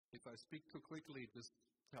If I speak too quickly, just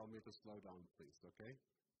tell me to slow down, please, okay?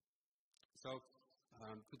 So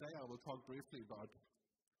today I will talk briefly about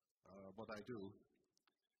what I do.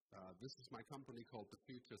 This is my company called the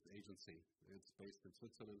Futurist Agency. It's based in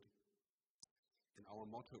Switzerland. And our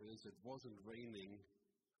motto is, it wasn't raining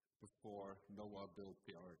before Noah built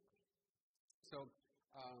the ark. So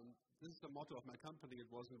this is the motto of my company,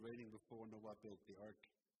 it wasn't raining before Noah built the ark.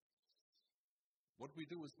 What we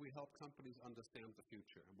do is we help companies understand the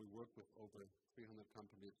future, and we work with over 300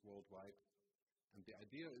 companies worldwide. And the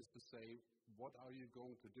idea is to say, what are you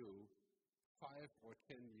going to do 5 or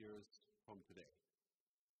 10 years from today?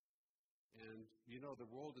 And you know the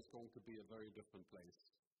world is going to be a very different place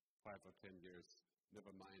 5 or 10 years,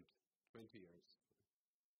 never mind 20 years.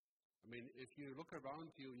 I mean, if you look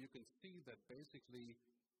around you, you can see that basically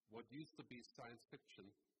what used to be science fiction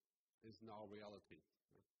is now reality.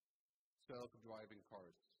 Self-driving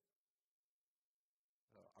cars,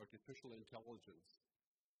 artificial intelligence,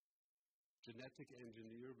 genetic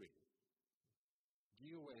engineering,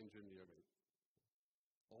 geoengineering,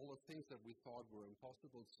 all the things that we thought were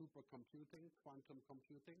impossible, supercomputing, quantum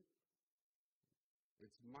computing.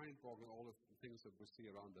 It's mind-boggling, all of the things that we see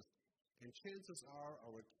around us. And chances are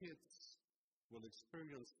our kids will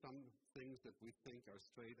experience some things that we think are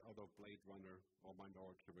straight out of Blade Runner or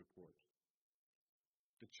Minority Report.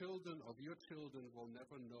 The children of your children will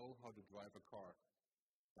never know how to drive a car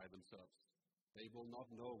by themselves. They will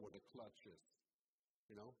not know what a clutch is.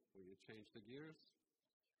 You know, when you change the gears.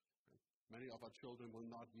 Many of our children will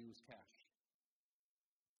not use cash.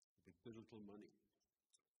 The digital money.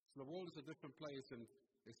 So the world is a different place, and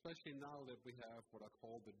especially now that we have what I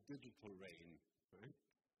call the digital rain. Right?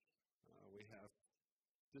 We have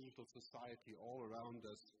digital society all around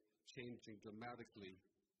us changing dramatically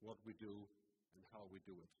what we do and how we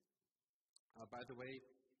do it. By the way,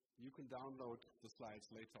 you can download the slides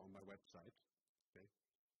later on my website. Okay?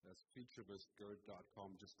 That's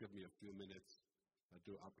futuristgerd.com. Just give me a few minutes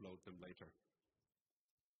to upload them later.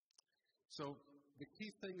 So the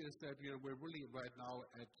key thing is that we're really right now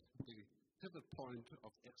at the pivot point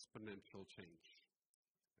of exponential change.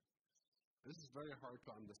 This is very hard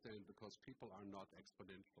to understand because people are not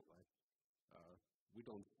exponential. Right? We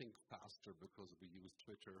don't think faster because we use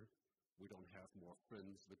Twitter. We don't have more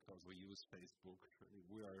friends because we use Facebook.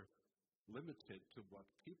 We are limited to what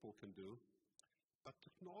people can do. But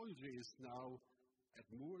technology is now at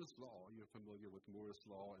Moore's Law. You're familiar with Moore's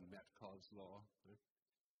Law and Metcalfe's Law. Right?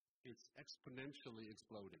 It's exponentially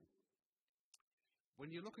exploding.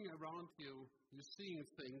 When you're looking around you, you're seeing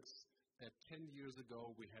things that 10 years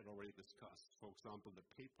ago we had already discussed. For example, the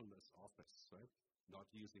paperless office, right? Not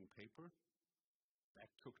using paper.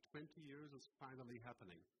 That took 20 years. It's finally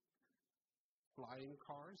happening. Flying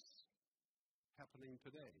cars, happening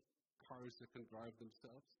today. Cars that can drive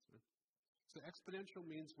themselves. Right? So exponential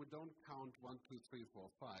means we don't count 1, 2, 3, 4,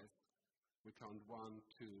 5. We count 1,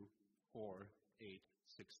 2, 4, 8,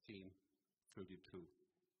 16, 32.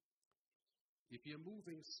 If you're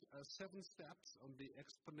moving 7 steps on the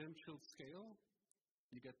exponential scale,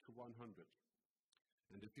 you get to 100.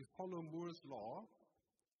 And if you follow Moore's Law,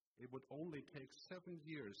 it would only take 7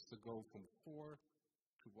 years to go from 4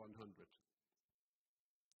 to 100.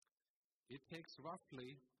 It takes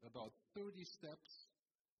roughly about 30 steps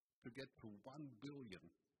to get to 1 billion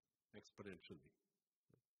exponentially.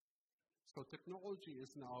 So technology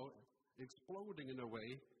is now exploding in a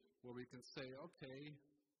way where we can say, okay,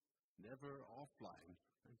 never offline.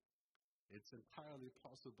 It's entirely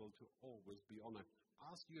possible to always be online.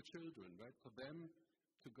 Ask your children, right? For them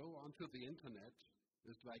to go onto the internet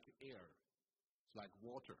is like air. It's like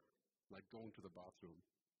water, like going to the bathroom.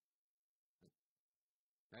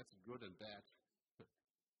 That's good and bad.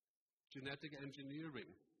 Genetic engineering.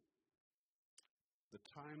 The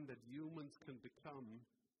time that humans can become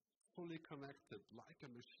fully connected like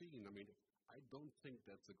a machine. I mean, I don't think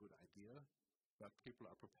that's a good idea, but people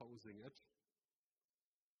are proposing it.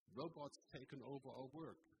 Robots taking over our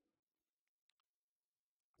work.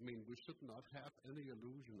 I mean, we should not have any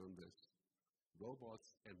illusion on this.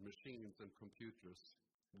 Robots and machines and computers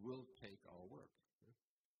will take our work.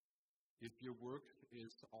 If your work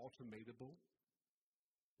is automatable,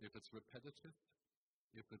 if it's repetitive,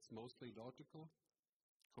 if it's mostly logical,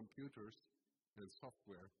 computers and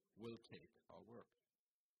software will take our work.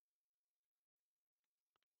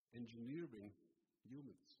 Engineering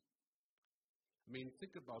humans. I mean,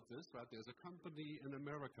 think about this, right? There's a company in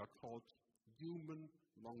America called Human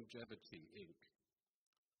Longevity, Inc.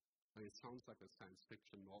 I mean, it sounds like a science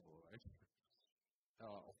fiction novel, right?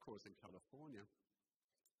 Of course, in California.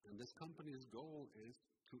 And this company's goal is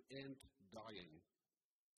to end dying.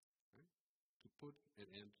 Right? to put an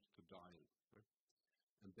end to dying. Right?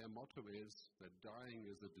 And their motto is that dying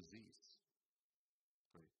is a disease.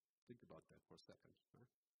 Right? Think about that for a second.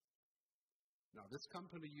 Right? Now, this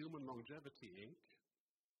company, Human Longevity Inc.,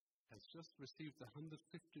 has just received $150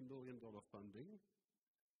 million funding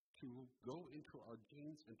to go into our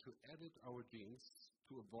genes and to edit our genes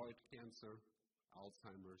to avoid cancer,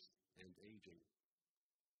 Alzheimer's, and aging.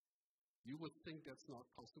 You would think that's not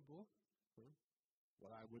possible. Huh?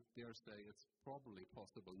 Well, I would dare say it's probably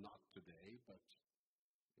possible not today, but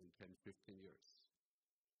in 10, 15 years.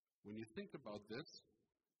 When you think about this,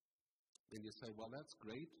 then you say, well, that's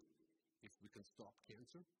great if we can stop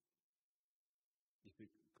cancer. If we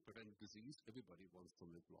prevent disease, everybody wants to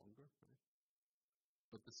live longer. Right?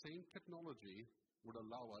 But the same technology would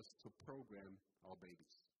allow us to program our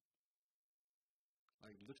babies.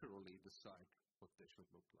 Like literally decide what they should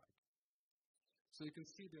look like. So you can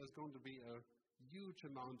see there's going to be a huge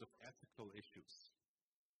amount of ethical issues.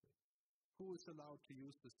 Who is allowed to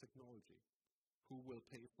use this technology? Who will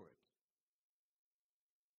pay for it?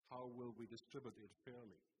 How will we distribute it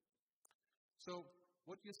fairly? So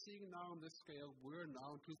what you're seeing now on this scale, we're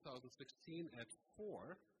now in 2016 at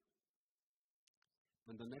 4,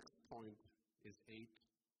 and the next point is 8,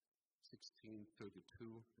 16, 32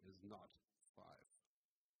 is not 5.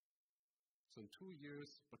 So in 2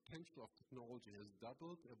 years, potential of technology has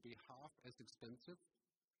doubled. It'll be half as expensive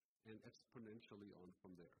and exponentially on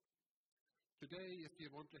from there. Today, if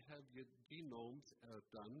you want to have your genomes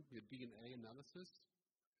done, your DNA analysis,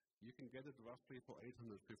 you can get it roughly for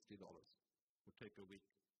 $850. It will take a week.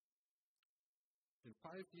 In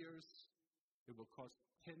 5 years, it will cost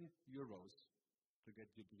 10 euros to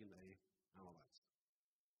get your DNA analyzed.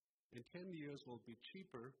 In 10 years, it will be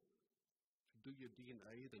cheaper to do your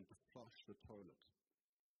DNA than to flush the toilet.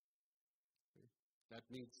 Okay? That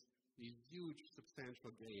means a huge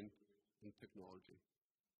substantial gain in technology.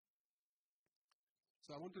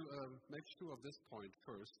 So I want to make sure of this point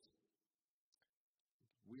first.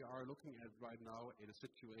 We are looking at right now in a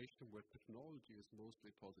situation where technology is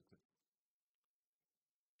mostly positive.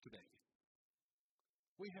 Today.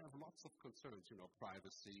 We have lots of concerns,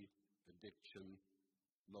 privacy, addiction,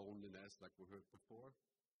 loneliness, like we heard before.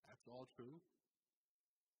 That's all true.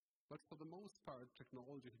 But for the most part,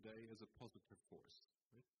 technology today is a positive force.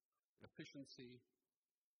 Right? Efficiency,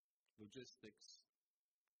 logistics,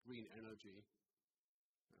 green energy,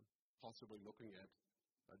 possibly looking at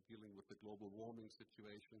dealing with the global warming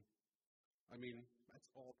situation. I mean, that's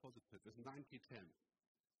all positive. It's 90-10.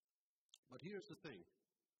 But here's the thing.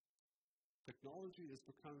 Technology is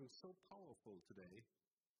becoming so powerful today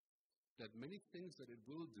that many things that it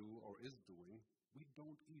will do or is doing, we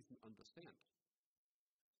don't even understand.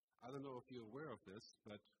 I don't know if you're aware of this,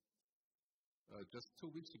 but just 2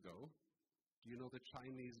 weeks ago, do you know the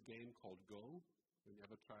Chinese game called Go? Have you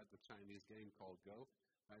ever tried the Chinese game called Go?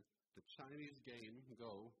 Right? The Chinese game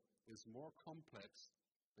Go is more complex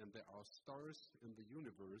than there are stars in the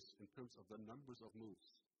universe in terms of the numbers of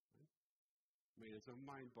moves. Right? I mean, it's a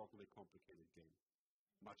mind-boggling complicated game,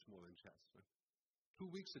 much more than chess. Right? 2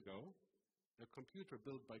 weeks ago, a computer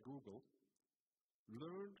built by Google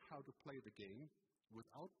learned how to play the game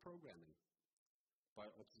without programming by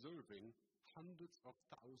observing hundreds of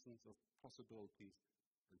thousands of possibilities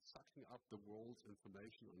and sucking up the world's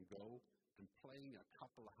information on Go and playing a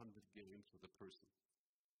couple of hundred games with a person.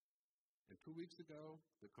 And 2 weeks ago,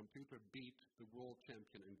 the computer beat the world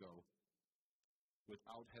champion in Go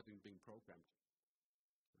without having been programmed.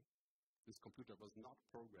 This computer was not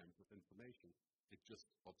programmed with information. It just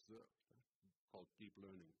observed, called deep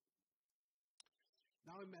learning.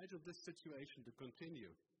 Now imagine this situation to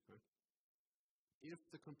continue. Right? If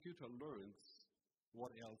the computer learns,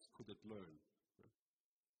 what else could it learn? Right?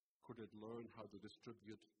 Could it learn how to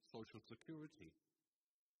distribute Social Security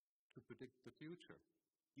to predict the future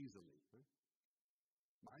easily? Right?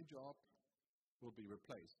 My job will be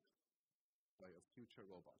replaced by a future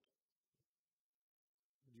robot.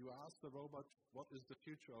 You ask the robot, what is the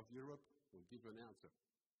future of Europe? We'll give you an answer.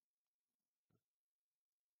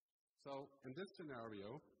 So, in this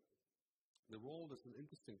scenario, the world is an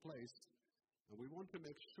interesting place, and we want to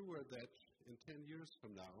make sure that in 10 years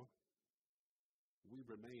from now, we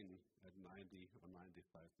remain at 90 or 95%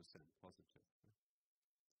 positive.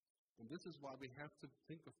 And this is why we have to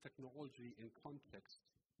think of technology in context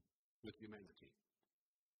with humanity.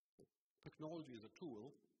 Technology is a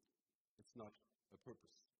tool, it's not a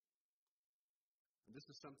purpose. And this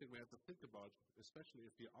is something we have to think about, especially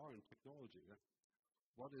if we are in technology.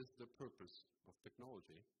 What is the purpose of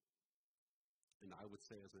technology? And I would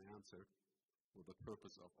say as an answer, well, the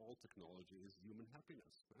purpose of all technology is human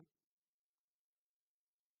happiness, right?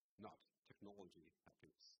 Not technology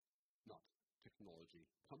happiness, not technology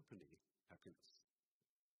company happiness.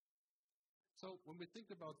 So when we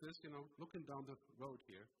think about this, looking down the road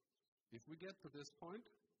here, if we get to this point,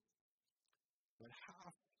 that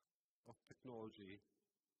half of technology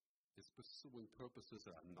is pursuing purposes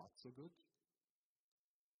that are not so good,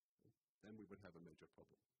 then we would have a major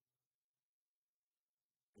problem.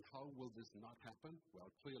 And how will this not happen?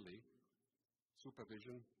 Well, clearly,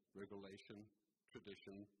 supervision, regulation,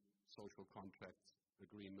 tradition, social contracts,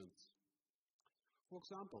 agreements. For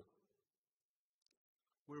example,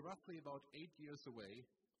 we're roughly about 8 years away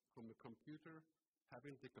from a computer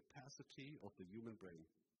having the capacity of the human brain.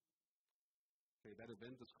 Okay, that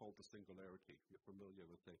event is called the singularity. You're familiar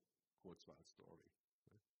with the Kurzweil story.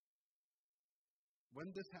 Right?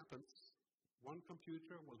 When this happens, one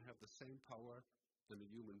computer will have the same power than the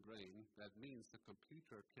human brain. That means the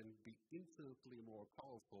computer can be infinitely more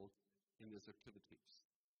powerful in its activities.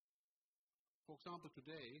 For example,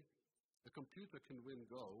 today, a computer can win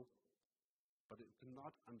Go, but it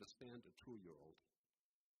cannot understand a 2-year-old.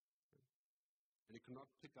 Okay? And it cannot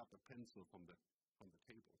pick up a pencil from the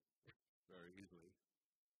table very easily.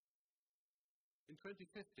 In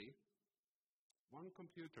 2050, one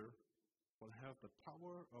computer will have the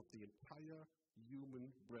power of the entire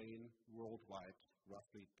human brain worldwide,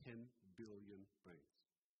 roughly 10 billion brains.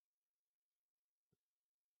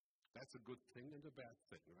 That's a good thing and a bad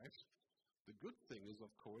thing, right? The good thing is,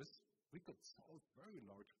 of course, we could solve very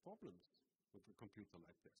large problems with a computer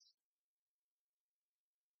like this.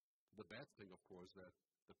 The bad thing, of course, that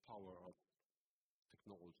the power of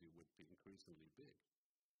technology would be increasingly big.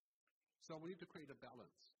 So we need to create a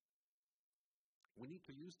balance. We need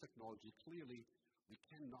to use technology. Clearly, we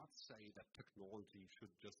cannot say that technology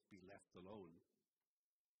should just be left alone,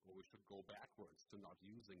 or we should go backwards to not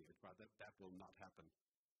using it. Rather, that will not happen,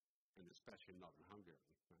 and especially not in Hungary.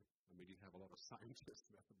 Right? I mean, you have a lot of scientists,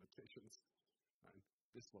 mathematicians, and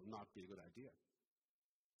this will not be a good idea.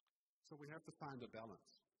 So we have to find a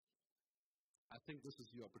balance. I think this is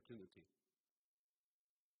the opportunity,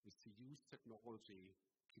 is to use technology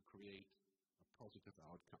to create a positive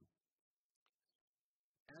outcome.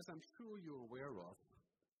 As I'm sure you're aware of,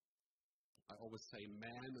 I always say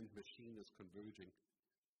man and machine is converging,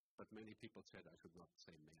 but many people said I should not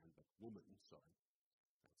say man, but woman, so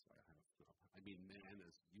that's why I mean man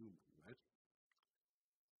as human, right?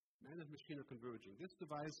 Man and machine are converging. This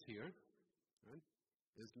device here, right,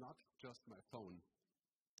 is not just my phone.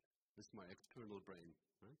 It's my external brain,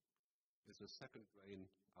 right? It's a second brain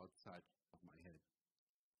outside of my head.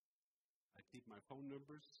 I keep my phone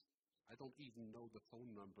numbers. I don't even know the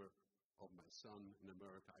phone number of my son in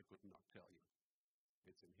America. I could not tell you.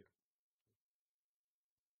 It's in here.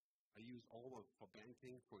 I use all of for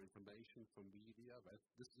banking, for information, for media. Right?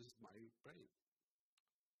 This is my brain.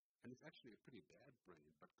 And it's actually a pretty bad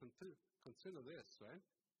brain. But consider this, right?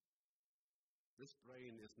 This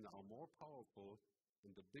brain is now more powerful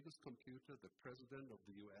than the biggest computer the president of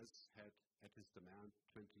the U.S. had at his demand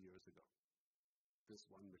 20 years ago. This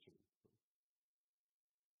one machine.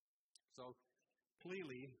 So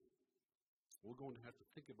clearly, we're going to have to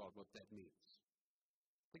think about what that means.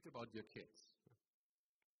 Think about your kids.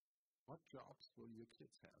 What jobs will your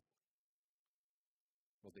kids have?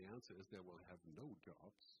 Well, the answer is they will have no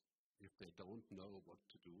jobs if they don't know what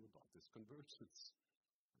to do about this convergence.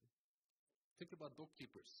 Think about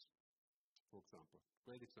bookkeepers, for example.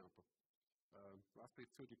 Great example.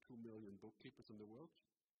 Roughly 32 million bookkeepers in the world,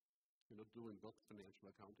 doing books,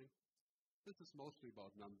 financial accounting. This is mostly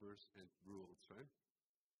about numbers and rules, right?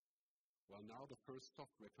 Well, now the first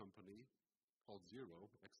software company called Xero,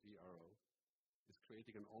 X-E-R-O, is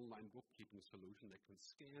creating an online bookkeeping solution that can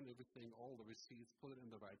scan everything, all the receipts, put it in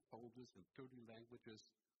the right folders in 30 languages,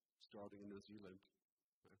 starting in New Zealand.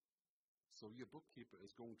 Right? So your bookkeeper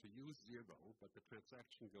is going to use Xero, but the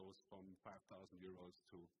transaction goes from 5,000 euros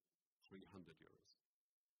to 300 euros.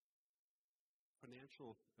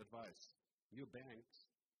 Financial advice. Your banks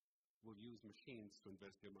will use machines to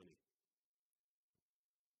invest your money.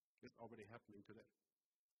 It's already happening today.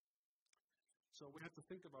 So we have to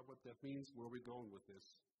think about what that means, where we're going with this,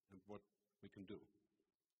 and what we can do.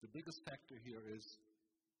 The biggest factor here is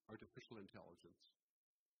artificial intelligence.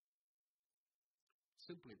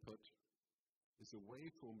 Simply put, it's a way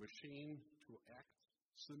for a machine to act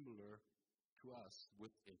similar to us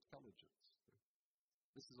with intelligence.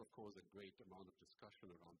 This is, of course, a great amount of discussion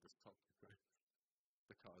around this topic, right?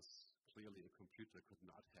 Because clearly a computer could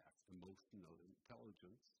not have emotional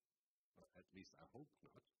intelligence, or at least I hope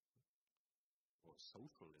not, or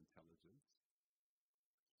social intelligence.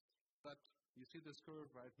 But you see this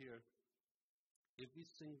curve right here. Every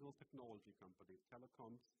single technology company,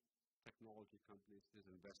 telecoms, technology companies is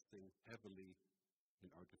investing heavily in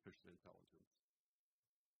artificial intelligence.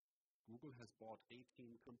 Google has bought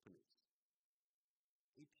 18 companies.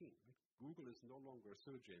 18, right? Google is no longer a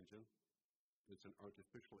search engine, it's an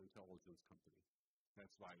artificial intelligence company.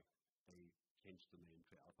 That's why they changed the name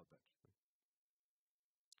to Alphabet.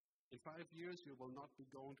 In 5 years, you will not be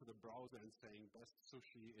going to the browser and saying, best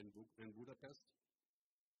sushi in Budapest.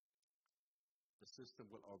 The system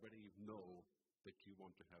will already know that you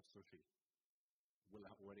want to have sushi. Will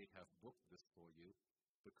already have booked this for you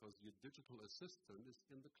because your digital assistant is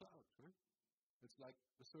in the cloud, right? It's like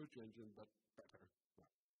a search engine, but better, well,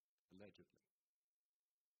 allegedly.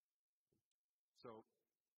 So,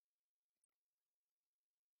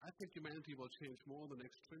 I think humanity will change more in the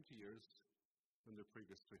next 20 years than the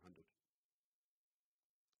previous 300.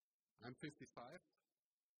 I'm 55,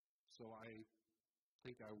 so I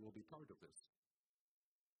think I will be part of this.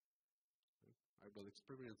 I will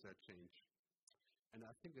experience that change. And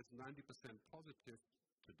I think it's 90% positive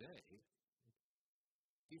today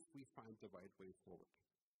if we find the right way forward.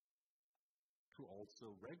 To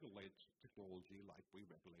also regulate technology like we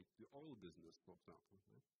regulate the oil business, for example.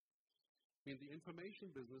 In the information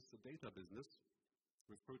business, the data business,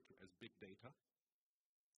 referred to as big data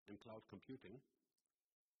and cloud computing,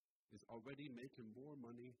 is already making more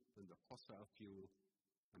money than the fossil fuel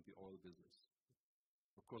and the oil business.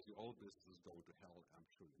 Of course, the oil business is going to hell, I'm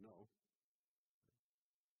sure you know.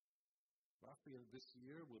 Roughly this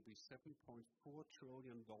year will be $7.4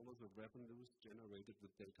 trillion of revenues generated with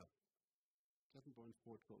data. $7.4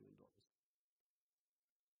 trillion.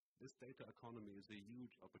 This data economy is a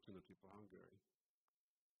huge opportunity for Hungary.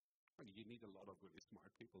 I mean, you need a lot of really smart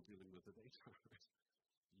people dealing with the data.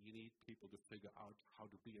 You need people to figure out how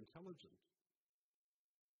to be intelligent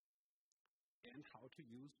and how to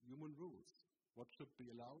use human rules. What should be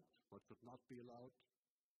allowed, what should not be allowed.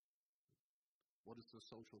 What is the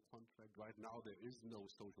social contract? Right now there is no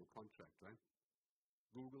social contract, right?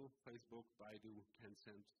 Google, Facebook, Baidu,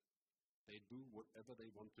 Tencent, they do whatever they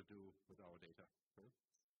want to do with our data. Right?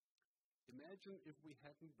 Imagine if we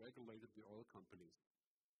hadn't regulated the oil companies.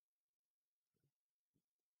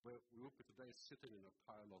 Well, we would be today sitting in a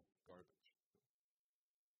pile of garbage.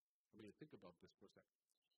 I mean, think about this for a second.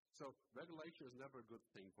 So regulation is never a good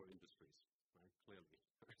thing for industries, right? Clearly.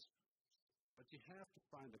 Right? But you have to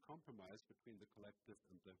find a compromise between the collective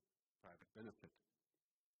and the private benefit.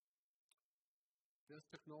 There's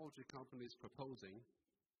technology companies proposing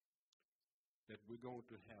that we're going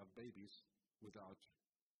to have babies without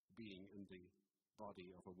being in the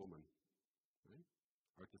body of a woman. Right?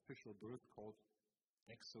 Artificial birth called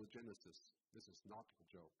exogenesis. This is not a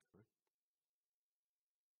joke. Right?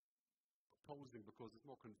 Proposing because it's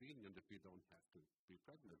more convenient if you don't have to be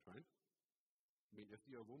pregnant, right? I mean, if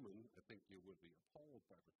you're a woman, I think you would be appalled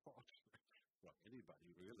by the thought. Well,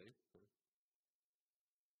 anybody, really.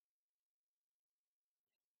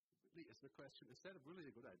 Really, is the question, is that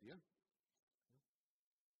really a good idea?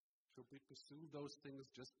 Should we pursue those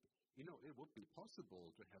things just, it would be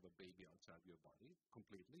possible to have a baby outside your body,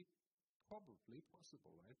 completely. Probably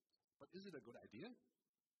possible, right? But is it a good idea?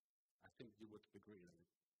 I think you would agree that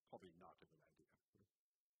it's probably not a good idea.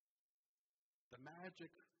 The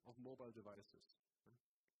magic of mobile devices.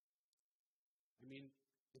 I mean,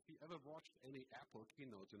 if you ever watched any Apple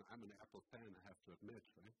keynote, and I'm an Apple fan, I have to admit,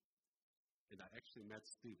 right? And I actually met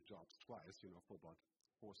Steve Jobs twice, for about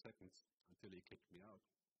 4 seconds until he kicked me out.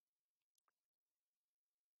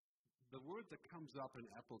 The word that comes up in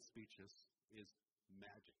Apple speeches is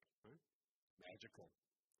magic, right? Magical.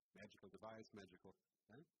 Magical device, magical.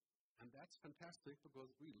 Right? And that's fantastic because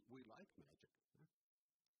we like magic. Right?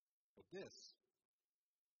 But this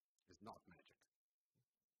is not magic.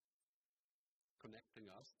 Connecting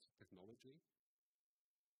us to technology,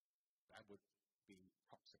 that would be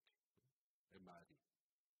toxic, in my view.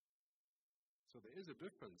 So there is a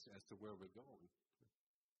difference as to where we're going.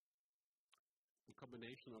 The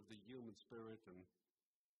combination of the human spirit and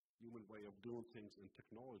human way of doing things and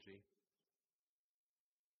technology.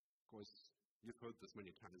 Of course, you've heard this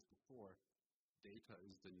many times before. Data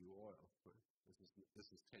is the new oil. Right? This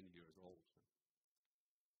is 10 years old.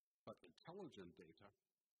 But intelligent data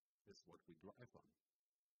is what we drive on.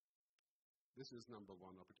 This is number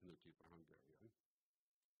one opportunity for Hungary. Right?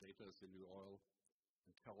 Data is the new oil.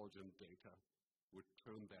 Intelligent data would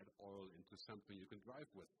turn that oil into something you can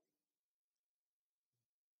drive with.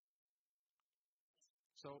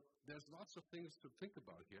 So there's lots of things to think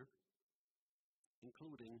about here,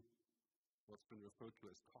 including what's been referred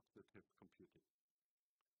to as cognitive computing.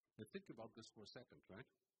 Now think about this for a second, right?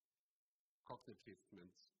 Cognitive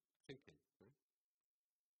means thinking, right?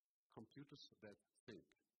 Computers that think.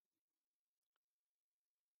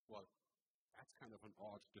 that's kind of an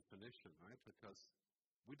odd definition, right? Because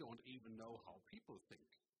we don't even know how people think.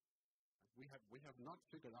 We have not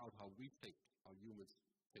figured out how we think, how humans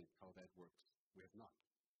think, how that works. We have not.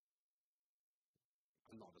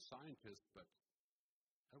 I'm not a scientist, but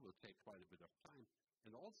that will take quite a bit of time.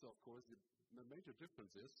 And also, of course, the major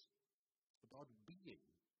difference is about being.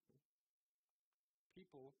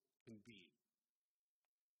 People can be.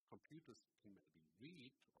 Computers can maybe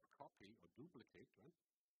read or copy or duplicate, right?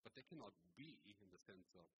 But they cannot be in the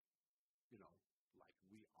sense of, like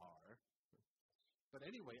we are. But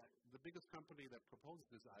anyway, the biggest company that proposes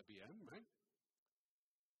this is IBM, right?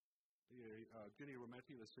 Ginny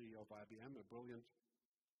Rometty, the CEO of IBM, a brilliant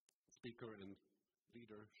speaker and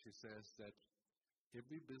leader, she says that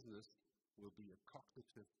every business will be a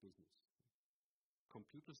cognitive business.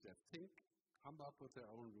 Computers that think, come up with their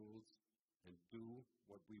own rules, and do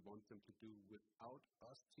what we want them to do without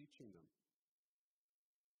us teaching them.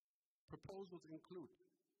 Proposals include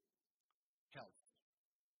health.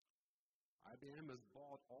 IBM has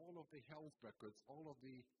bought all of the health records, all of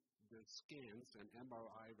the scans and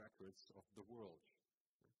MRI records of the world.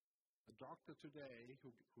 A doctor today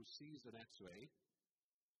who sees an X-ray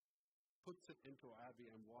puts it into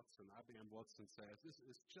IBM Watson. IBM Watson says, this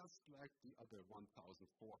is just like the other 1,457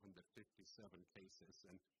 cases,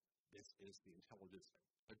 and this is the intelligence.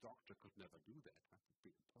 A doctor could never do that. That would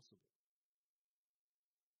be impossible.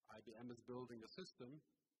 IBM is building a system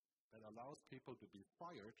that allows people to be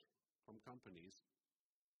fired from companies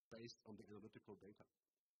based on the analytical data.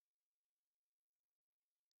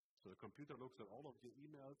 So the computer looks at all of your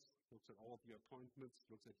emails, looks at all of your appointments,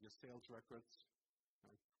 looks at your sales records,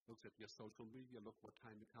 looks at your social media, look what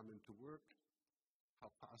time you come into work, how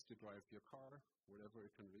fast you drive your car, whatever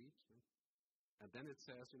it can read. And then it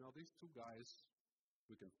says, these two guys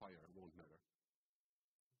we can fire, it won't matter.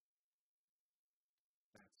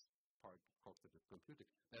 That's part of cognitive computing.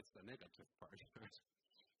 That's the negative part.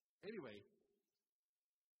 Anyway,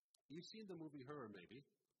 you've seen the movie Her, maybe.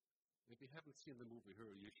 If you haven't seen the movie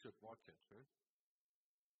Her, you should watch it, right?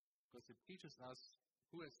 Because it teaches us,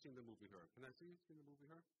 who has seen the movie Her? Can I see you've seen the movie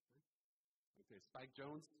Her? Right? Okay, Spike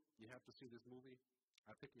Jonze, you have to see this movie.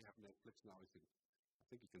 I think we have Netflix now. I think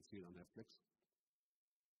you can see it on Netflix.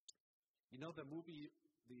 The movie,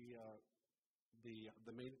 the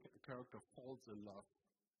main character falls in love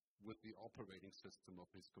with the operating system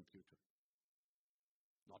of his computer.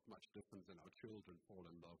 Not much different than our children fall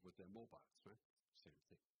in love with their mobiles, right? Same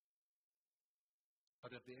thing.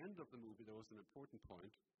 But at the end of the movie, there was an important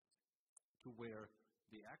point to where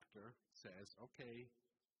the actor says, okay,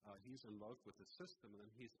 he's in love with the system, and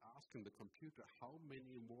then he's asking the computer, how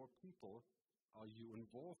many more people are you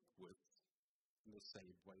involved with in the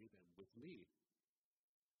same way than with me?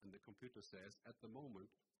 And the computer says, at the moment,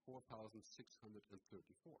 4,634.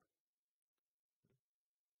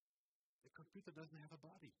 The computer doesn't have a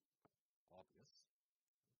body. Obvious.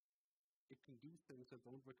 It can do things that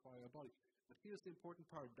don't require a body. But here's the important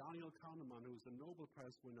part. Daniel Kahneman, who's a Nobel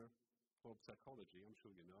Prize winner for psychology, I'm sure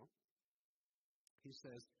you know, he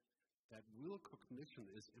says that real cognition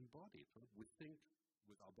is embodied. Right? We think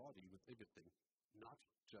with our body, with everything, not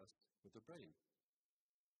just with the brain.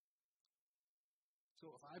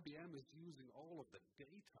 So if IBM is using all of the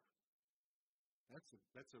data, that's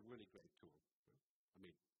a really great tool. Right? I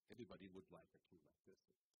mean, everybody would like a tool like this.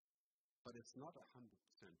 But it's not 100%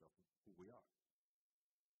 of who we are.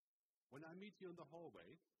 When I meet you in the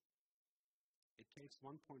hallway, it takes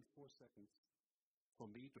 1.4 seconds for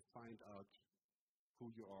me to find out who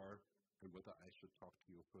you are and whether I should talk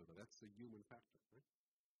to you further. That's the human factor, right?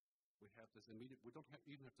 We have this immediate, we don't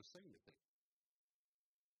even have to say anything.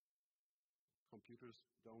 Computers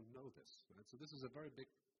don't know this, right? So this is a very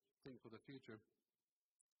big thing for the future.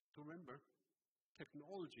 To remember,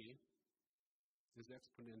 technology is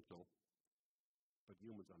exponential, but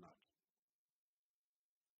humans are not.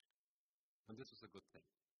 And this is a good thing.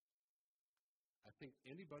 I think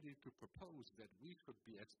anybody to propose that we should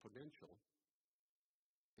be exponential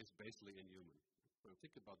is basically inhuman. Now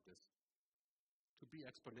think about this. To be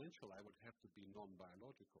exponential, I would have to be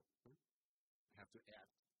non-biological. Right? I have to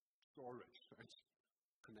add storage, right?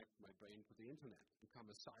 Connect my brain to the internet,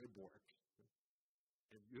 become a cyborg. Right?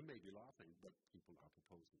 And you may be laughing, but people are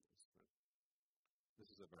proposing this. Right?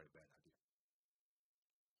 This is a very bad idea.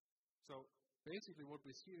 So basically what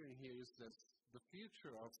we're seeing here is that the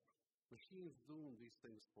future of machines doing these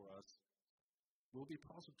things for us will be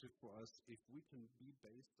positive for us if we can be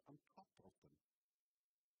based on top of them,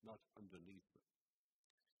 not underneath them.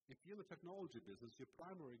 If you're in the technology business, your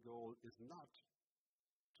primary goal is not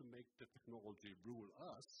to make the technology rule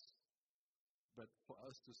us, but for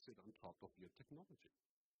us to sit on top of your technology.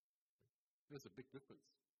 There's a big difference.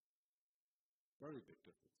 Very big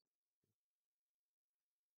difference.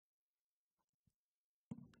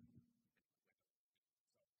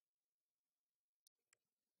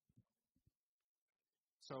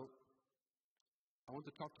 So, I want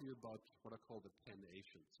to talk to you about what I call the 10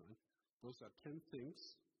 Asians. Right? Those are 10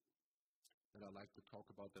 things that I like to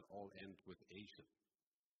talk about that all end with Asian.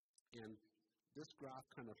 And this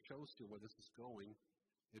graph kind of shows you where this is going.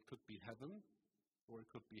 It could be heaven or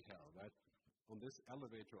it could be hell, right? On this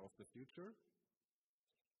elevator of the future,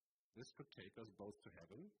 this could take us both to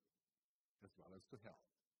heaven as well as to hell.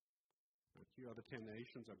 And here are the 10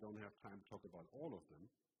 nations. I don't have time to talk about all of them.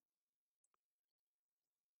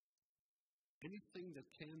 Anything that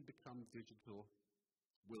can become digital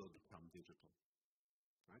will become digital,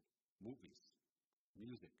 right? Movies,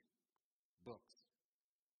 music, books,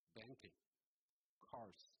 banking,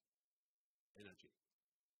 cars, energy,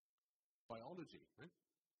 biology, right?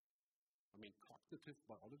 I mean, cognitive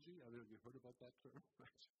biology, I don't know if you heard about that term,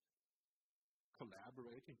 right?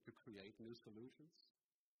 Collaborating to create new solutions,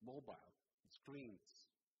 mobile, screens,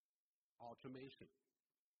 automation,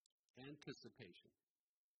 anticipation,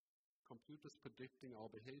 computers predicting our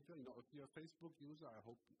behavior. You know, if you're a Facebook user, I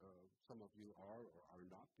hope some of you are or are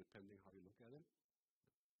not, depending how you look at it.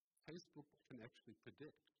 Facebook can actually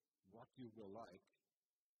predict what you will like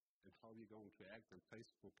and how you're going to act, and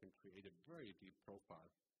Facebook can create a very deep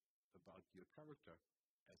profile about your character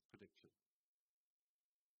as prediction.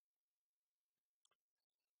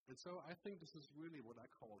 And so I think this is really what I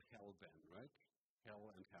call hell then, right?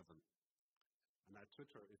 Hell and heaven. And at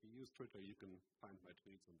Twitter, if you use Twitter, you can find my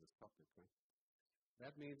tweets on this topic, right?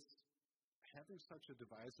 That means having such a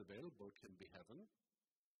device available can be heaven,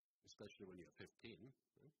 especially when you're 15,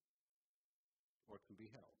 right? Or it can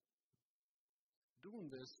be hell.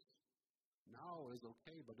 Doing this now is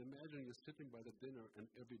okay, but imagine you're sitting by the dinner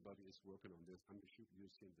and everybody is working on this. I'm sure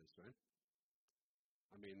you've seen this, right?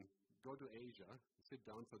 I mean, go to Asia, sit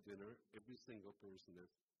down for dinner, every single person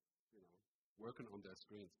is, working on their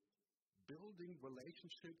screens. Building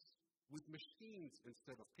relationships with machines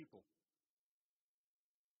instead of people.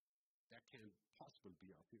 That can't possibly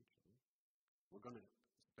be our future. Right? We're going to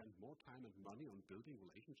spend more time and money on building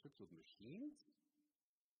relationships with machines?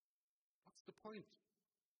 What's the point?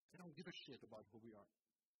 They don't give a shit about who we are.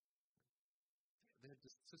 They're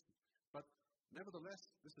just systems. But nevertheless,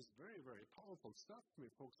 this is very, very powerful stuff. I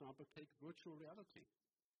mean, for example, take virtual reality,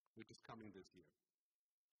 which is coming this year.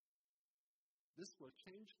 This will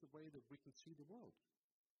change the way that we can see the world.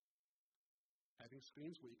 Having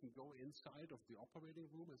screens where you can go inside of the operating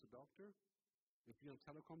room as a doctor. If you're in the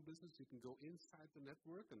telecom business, you can go inside the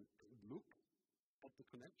network and look at the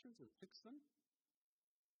connections and fix them.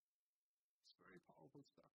 It's very powerful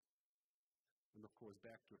stuff. And of course,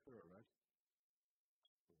 back to her, right?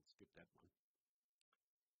 We'll skip that one.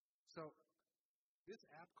 So, this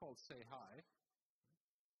app called Say Hi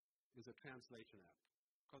is a translation app.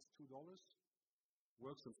 It costs $2.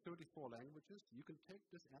 Works in 34 languages. You can take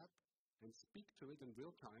this app and speak to it in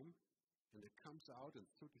real time, and it comes out in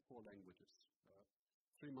 34 languages.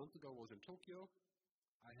 3 months ago, I was in Tokyo.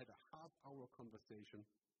 I had a half-hour conversation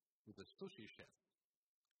with a sushi chef.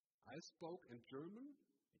 I spoke in German.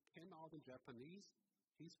 It came out in Japanese.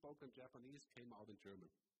 He spoke in Japanese, came out in German.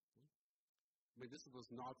 I mean, this was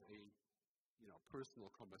not a, personal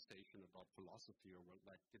conversation about philosophy or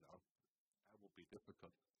that would be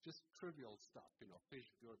difficult. Just trivial stuff,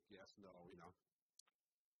 fish good, yes, no,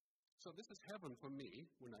 So this is heaven for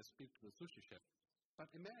me when I speak to a sushi chef.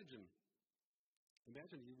 But imagine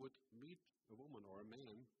you would meet a woman or a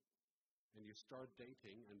man and you start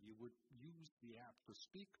dating and you would use the app to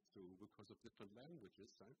speak through because of different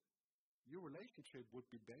languages, right? Your relationship would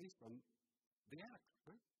be based on the app,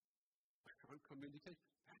 right? On communication.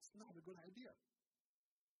 That's not a good idea.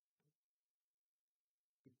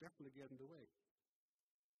 It definitely get in the way.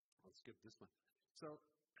 I'll skip this one. So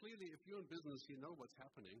clearly, if you're in business, you know what's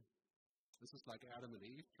happening. This is like Adam and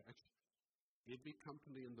Eve, right? Every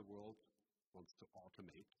company in the world wants to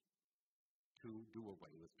automate to do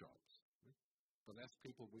away with jobs. Right? The less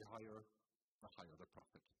people we hire, the higher the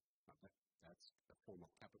profit. That's a form of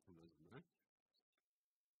capitalism, right?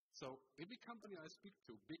 So every company I speak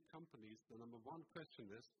to, big companies, the number one question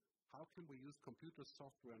is, how can we use computer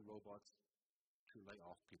software and robots to lay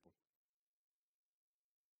off people?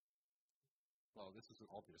 Well, this is an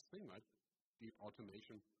obvious thing, right? Deep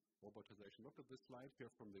automation, robotization. Look at this slide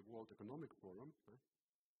here from the World Economic Forum.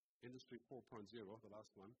 Industry 4.0, the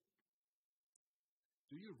last one.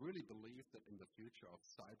 Do you really believe that in the future of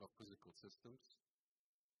cyber-physical systems,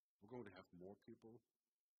 we're going to have more people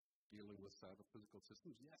dealing with cyber-physical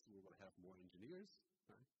systems? Yes, we will have more engineers.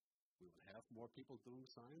 Right? We will have more people doing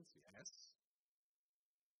science? Yes.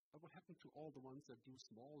 But what happened to all the ones that do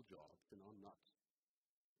small jobs, not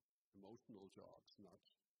emotional jobs, not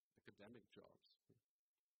academic jobs?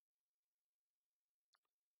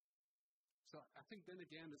 So I think then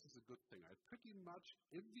again, this is a good thing. Right? Pretty much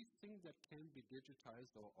everything that can be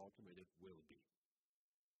digitized or automated will be.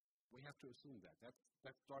 We have to assume that.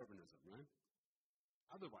 That's Darwinism, right?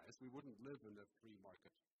 Otherwise, we wouldn't live in a free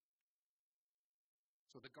market.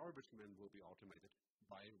 So the garbage men will be automated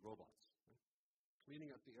by robots. Right?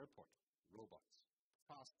 Cleaning at the airport, robots.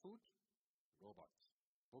 Fast food, robots.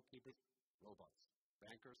 Bookkeepers, robots.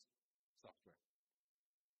 Bankers, software.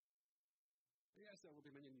 Yes, there will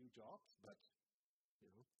be many new jobs, but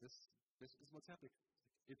this is what's happening.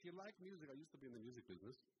 If you like music, I used to be in the music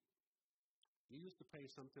business. You used to pay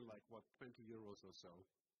something like 20 euros or so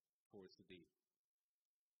for a CD.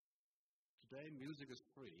 Today, music is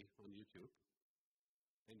free on YouTube,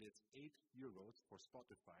 and it's 8 euros for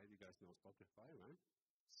Spotify. You guys know Spotify, right?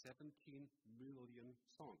 17 million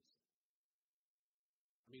songs.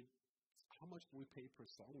 I mean, how much do we pay per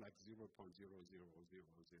song? Like 0.00000. Right?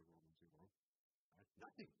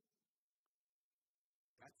 Nothing.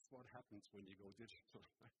 That's what happens when you go digital.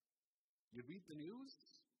 You read the news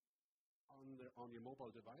on your mobile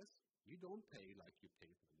device. You don't pay like you pay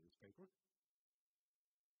for the newspaper.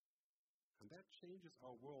 And that changes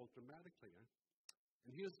our world dramatically.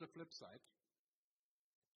 And here's the flip side.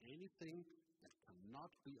 Anything that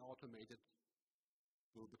cannot be automated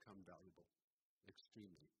will become valuable,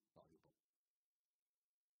 extremely valuable.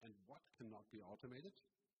 And what cannot be automated?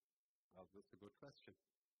 Well, that's a good question.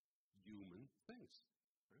 Human things.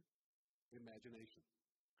 Right? Imagination,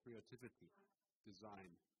 creativity,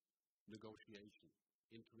 design, negotiation,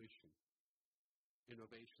 intuition,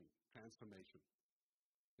 innovation, transformation.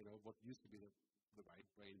 What used to be the right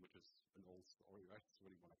brain, which is an old story, right? It's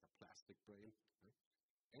really more like a plastic brain. Right?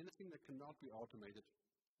 Anything that cannot be automated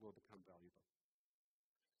will become valuable.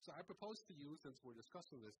 So I propose to you, since we're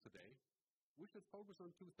discussing this today, we should focus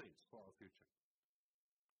on two things for our future.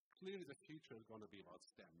 Clearly the future is going to be about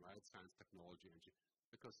STEM, right? Science, technology, engineering,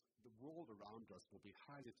 because the world around us will be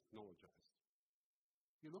highly technologized.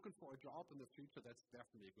 If you're looking for a job in the future, that's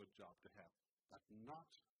definitely a good job to have, but not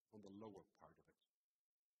on the lower part of it.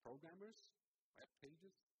 Programmers, web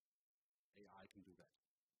pages, AI can do that.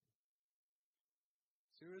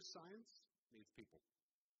 Serious science needs people.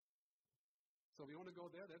 So we want to go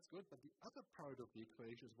there, that's good, but the other part of the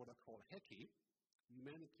equation is what I call HECI,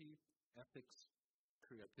 humanity, ethics,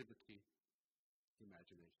 creativity,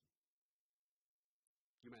 imagination.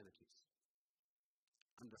 Humanities.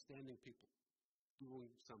 Understanding people. Doing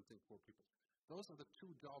something for people. Those are the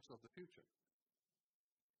two jobs of the future.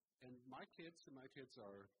 And my kids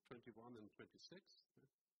are 21 and 26.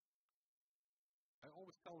 I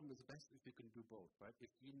always tell them it's best if you can do both, right?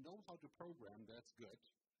 If you know how to program, that's good,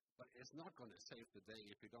 but it's not going to save the day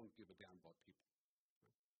if you don't give a damn about people.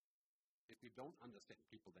 Right? If you don't understand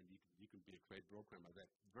people, then you can be a great programmer.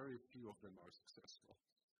 That very few of them are successful.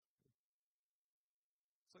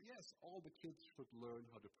 So yes, all the kids should learn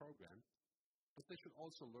how to program, but they should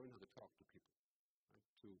also learn how to talk to people, right?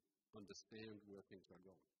 To understand where things are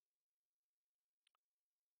going.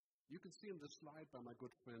 You can see in the slide by my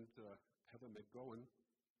good friend Heather McGowan,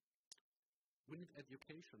 we need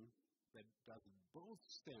education that does both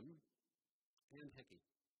STEM and HECI.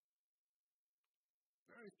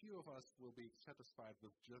 Very few of us will be satisfied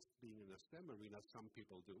with just being in the STEM arena. Some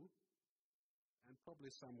people do. And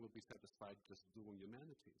probably some will be satisfied just doing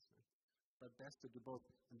humanities. Right? But best to do both.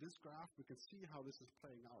 In this graph, we can see how this is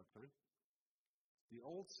playing out. Right? The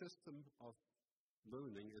old system of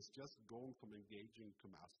learning is just going from engaging to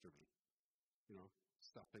mastery.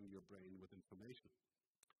 Stuffing your brain with information.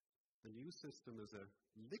 The new system is a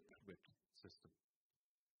liquid system.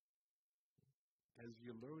 As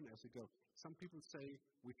you learn as you go. Some people say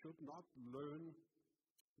we should not learn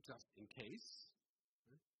just in case.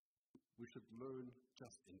 Right? We should learn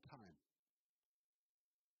just in time.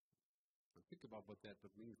 Now think about what that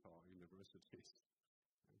would mean for our universities.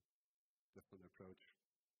 Right? Different approach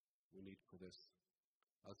we need for this.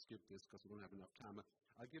 I'll skip this because we don't have enough time.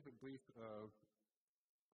 I'll give a brief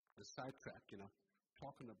sidetrack,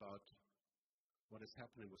 talking about what is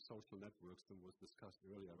happening with social networks that was discussed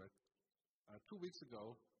earlier. Right? 2 weeks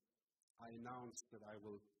ago, I announced that I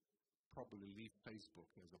will probably leave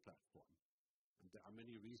Facebook as a platform. And there are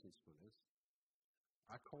many reasons for this.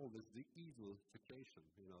 I call this the evilification,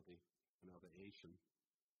 the Asian.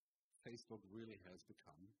 Facebook really has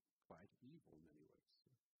become quite evil in many ways.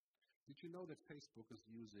 Did you know that Facebook is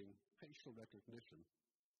using facial recognition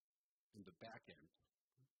in the back end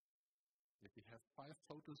If you have 5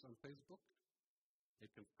 photos on Facebook, it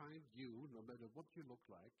can find you no matter what you look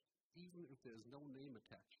like, even if there's no name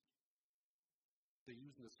attached. They're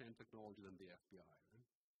using the same technology than the FBI, right?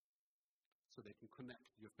 So they can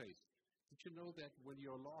connect your face. Did you know that when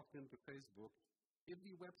you're logged into Facebook,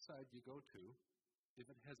 every website you go to, if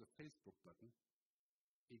it has a Facebook button,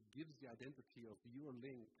 it gives the identity of your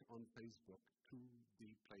link on Facebook to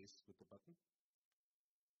the place with the button.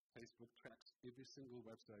 Facebook tracks every single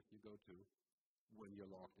website you go to when you're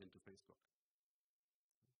logged into Facebook.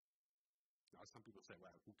 Now, some people say,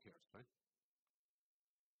 well, who cares, right?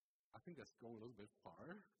 I think that's going a little bit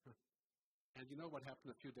far. And you know what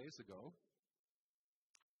happened a few days ago?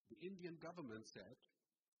 The Indian government said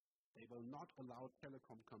they will not allow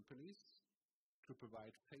telecom companies to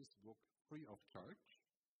provide Facebook free of charge.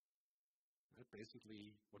 Right?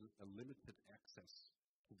 Basically, what is a limited access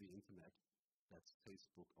to the internet, that's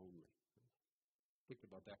Facebook only. Think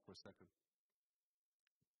about that for a second.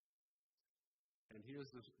 And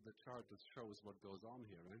here's the chart that shows what goes on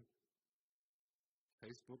here, right?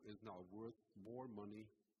 Facebook is now worth more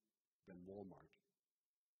money than Walmart.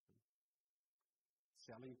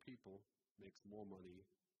 Selling people makes more money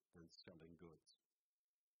than selling goods.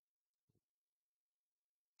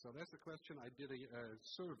 So that's the question. I did a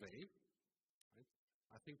survey. Right?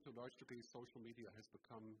 I think to a large degree social media has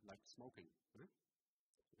become like smoking. Right?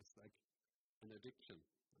 It's like an addiction,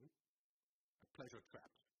 right? A pleasure trap.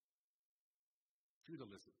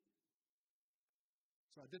 Feudalism.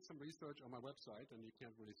 So I did some research on my website, and you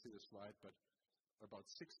can't really see the slide, but about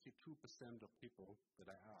 62% of people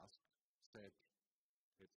that I asked said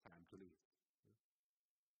it's time to leave.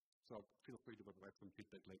 So feel free to provide some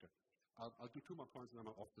feedback later. I'll do 2 more points and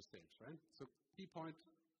then I'm off the stage, right? So key point,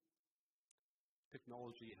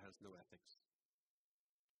 technology has no ethics.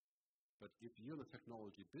 But if you're in a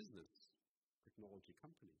technology business, technology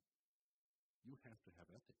company, you have to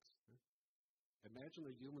have ethics. Right? Imagine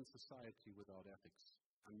a human society without ethics.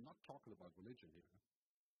 I'm not talking about religion here.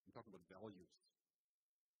 I'm talking about values,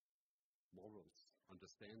 morals,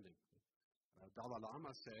 understanding. Dalai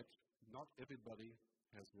Lama said, not everybody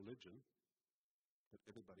has religion, but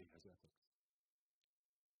everybody has ethics.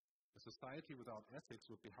 A society without ethics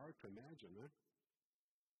would be hard to imagine, right?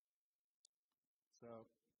 So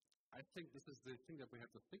I think this is the thing that we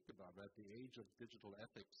have to think about, right? The age of digital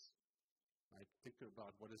ethics. Right? Think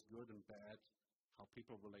about what is good and bad, how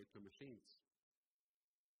people relate to machines.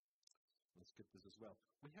 Let's skip this as well.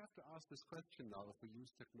 We have to ask this question now if we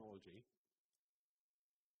use technology.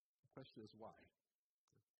 The question is why?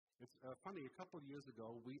 It's funny, a couple of years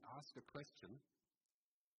ago, we asked a question,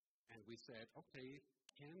 and we said, okay,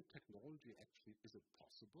 can technology actually, is it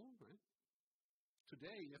possible, right?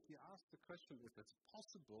 Today, if you ask the question if it's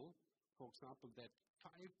possible, for example, that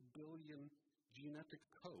 5 billion genetic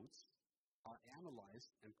codes are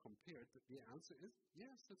analyzed and compared, the answer is,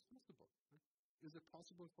 yes, it's possible. Right? Is it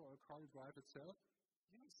possible for a car to drive itself?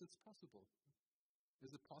 Yes, it's possible.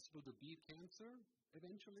 Is it possible to beat cancer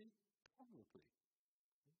eventually? Probably.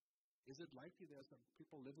 Is it likely there's some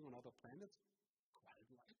people living on other planets? Quite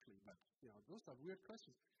likely, but those are weird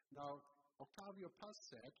questions. Now, Octavio Paz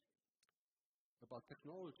said about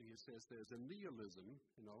technology, he says there's a nihilism,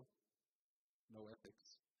 no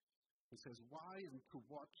ethics. He says, why and to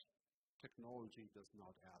what technology does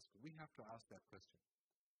not ask? We have to ask that question.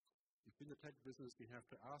 If in the tech business, we have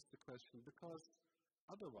to ask the question because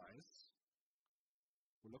otherwise,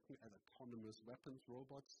 we're looking at autonomous weapons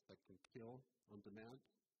robots that can kill on demand.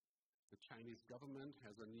 The Chinese government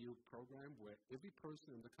has a new program where every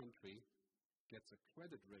person in the country gets a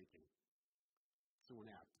credit rating through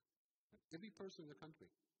an app. And every person in the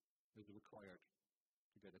country is required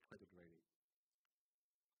to get a credit rating.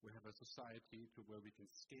 We have a society to where we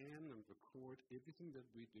can scan and record everything that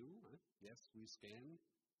we do. Right? Yes, we scan.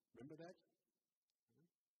 Remember that?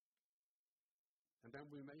 And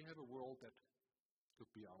then we may have a world that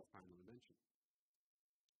could be our final dimension.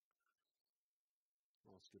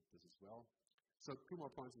 I'll skip this as well. So 2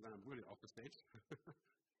 more points and then I'm really off the stage.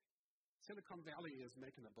 Silicon Valley is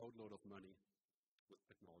making a boatload of money with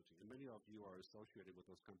technology, and many of you are associated with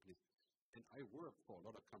those companies. And I work for a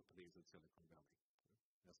lot of companies in Silicon Valley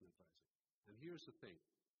as an advisor. And here's the thing.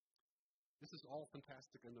 This is all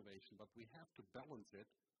fantastic innovation, but we have to balance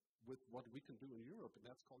it with what we can do in Europe, and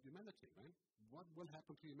that's called humanity, right? What will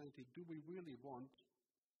happen to humanity? Do we really want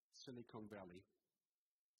Silicon Valley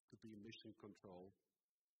to be mission control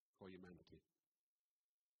for humanity?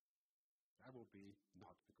 That will be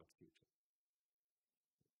not a good future.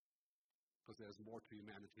 Because there's more to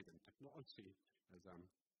humanity than technology, as I'm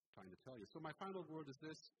trying to tell you. So my final word is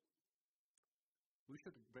this. We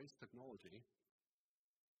should embrace technology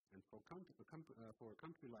And for a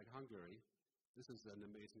country like Hungary, this is an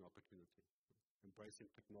amazing opportunity.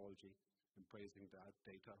 Embracing technology, embracing that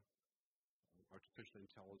data, artificial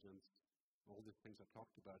intelligence, all the things I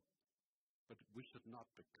talked about. But we should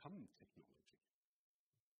not become technology.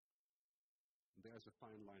 There's a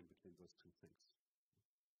fine line between those two things.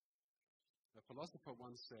 A philosopher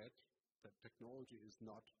once said that technology is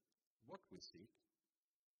not what we seek,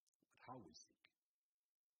 but how we seek.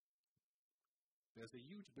 There's a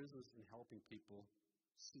huge business in helping people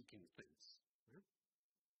seeking things. Right?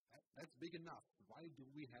 That's big enough. Why do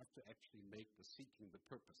we have to actually make the seeking the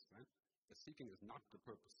purpose? Right? The seeking is not the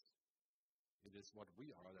purpose. It is what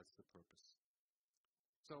we are that's the purpose.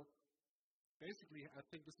 So, basically, I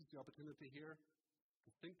think this is the opportunity here to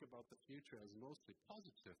think about the future as mostly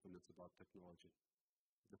positive when it's about technology.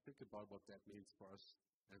 To think about what that means for us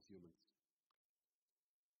as humans.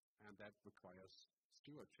 And that requires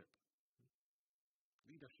stewardship,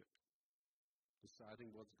 leadership,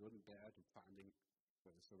 deciding what's good and bad and finding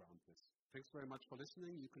ways around this. Thanks very much for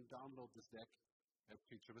listening. You can download this deck at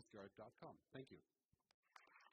futuristgerd.com. Thank you.